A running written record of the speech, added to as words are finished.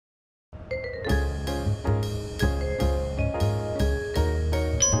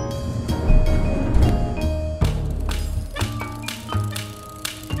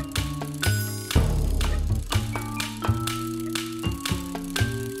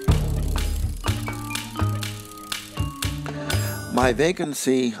My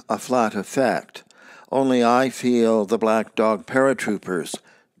vacancy a flat effect, only I feel the black dog paratroopers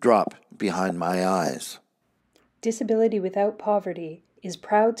drop behind my eyes. Disability Without Poverty is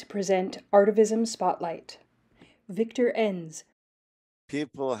proud to present Artivism Spotlight. Victor Enns.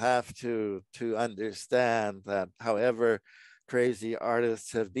 People have to understand that however crazy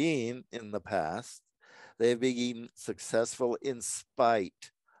artists have been in the past, they've been successful in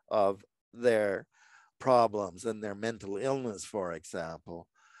spite of their problems and their mental illness, for example,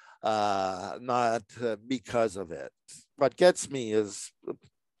 not because of it. What gets me is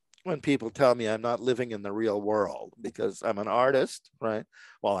when people tell me I'm not living in the real world because I'm an artist, right?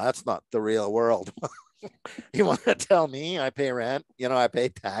 Well, that's not the real world. You want to tell me I pay rent, I pay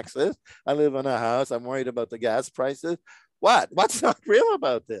taxes, I live in a house, I'm worried about the gas prices. What's not real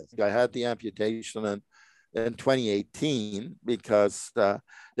about this? I had the amputation in 2018 because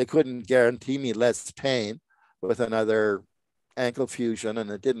they couldn't guarantee me less pain with another ankle fusion,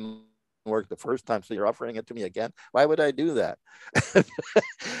 and it didn't work the first time, so you're offering it to me again. Why would I do that?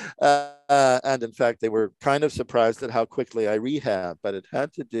 And in fact, they were kind of surprised at how quickly I rehab, but it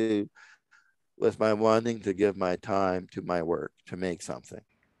had to do with my wanting to give my time to my work, to make something.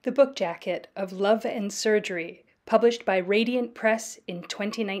 The Book Jacket of Love and Surgery, published by Radiant Press in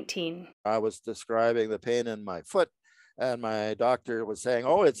 2019. I was describing the pain in my foot, and my doctor was saying,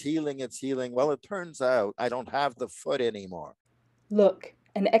 oh, it's healing, it's healing. Well, it turns out I don't have the foot anymore. Look,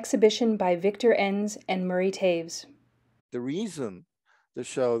 an exhibition by Victor Enns and Murray Taves. The reason the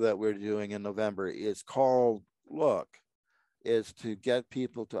show that we're doing in November is called Look is to get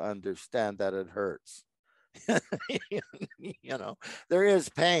people to understand that it hurts. There is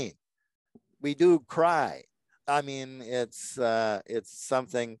pain. We do cry. I mean, it's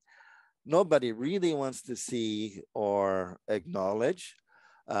something nobody really wants to see or acknowledge.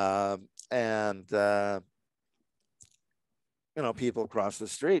 People cross the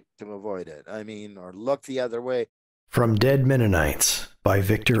street to avoid it. I mean, or look the other way. From Dead Mennonites by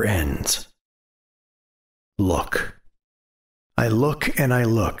Victor Enns. Look. I look and I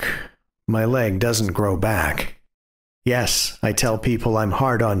look. My leg doesn't grow back. Yes, I tell people I'm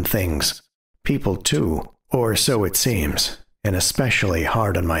hard on things. People too, or so it seems, and especially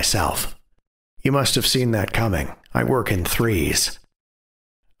hard on myself. You must have seen that coming. I work in threes.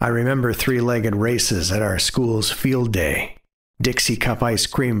 I remember three-legged races at our school's field day. Dixie Cup ice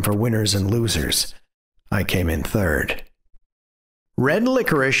cream for winners and losers. I came in third. Red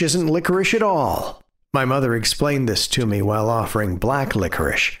licorice isn't licorice at all. My mother explained this to me while offering black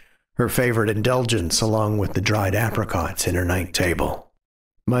licorice, her favorite indulgence along with the dried apricots in her night table.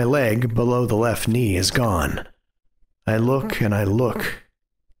 My leg below the left knee is gone. I look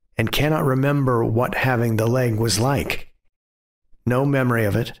and cannot remember what having the leg was like. No memory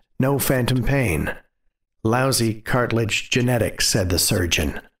of it, no phantom pain. Lousy cartilage genetics, said the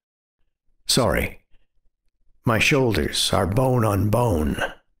surgeon. Sorry. My shoulders are bone on bone.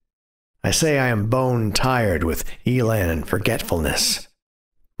 I say I am bone tired with elan and forgetfulness.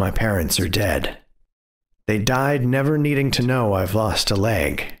 My parents are dead. They died never needing to know I've lost a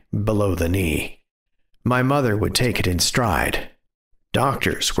leg below the knee. My mother would take it in stride.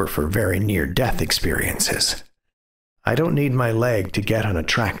 Doctors were for very near-death experiences. I don't need my leg to get on a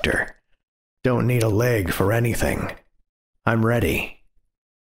tractor. Don't need a leg for anything. I'm ready.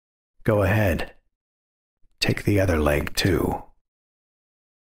 Go ahead. Take the other leg, too.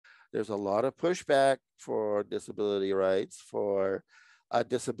 There's a lot of pushback for disability rights, for a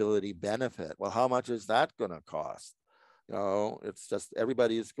disability benefit. Well, how much is that going to cost? It's just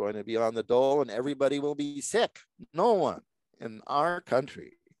everybody is going to be on the dole and everybody will be sick. No one in our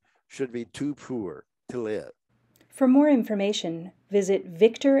country should be too poor to live. For more information, visit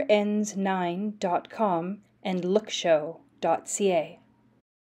victorenns9.com and lookshow.ca.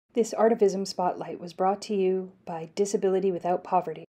 This Artivism Spotlight was brought to you by Disability Without Poverty.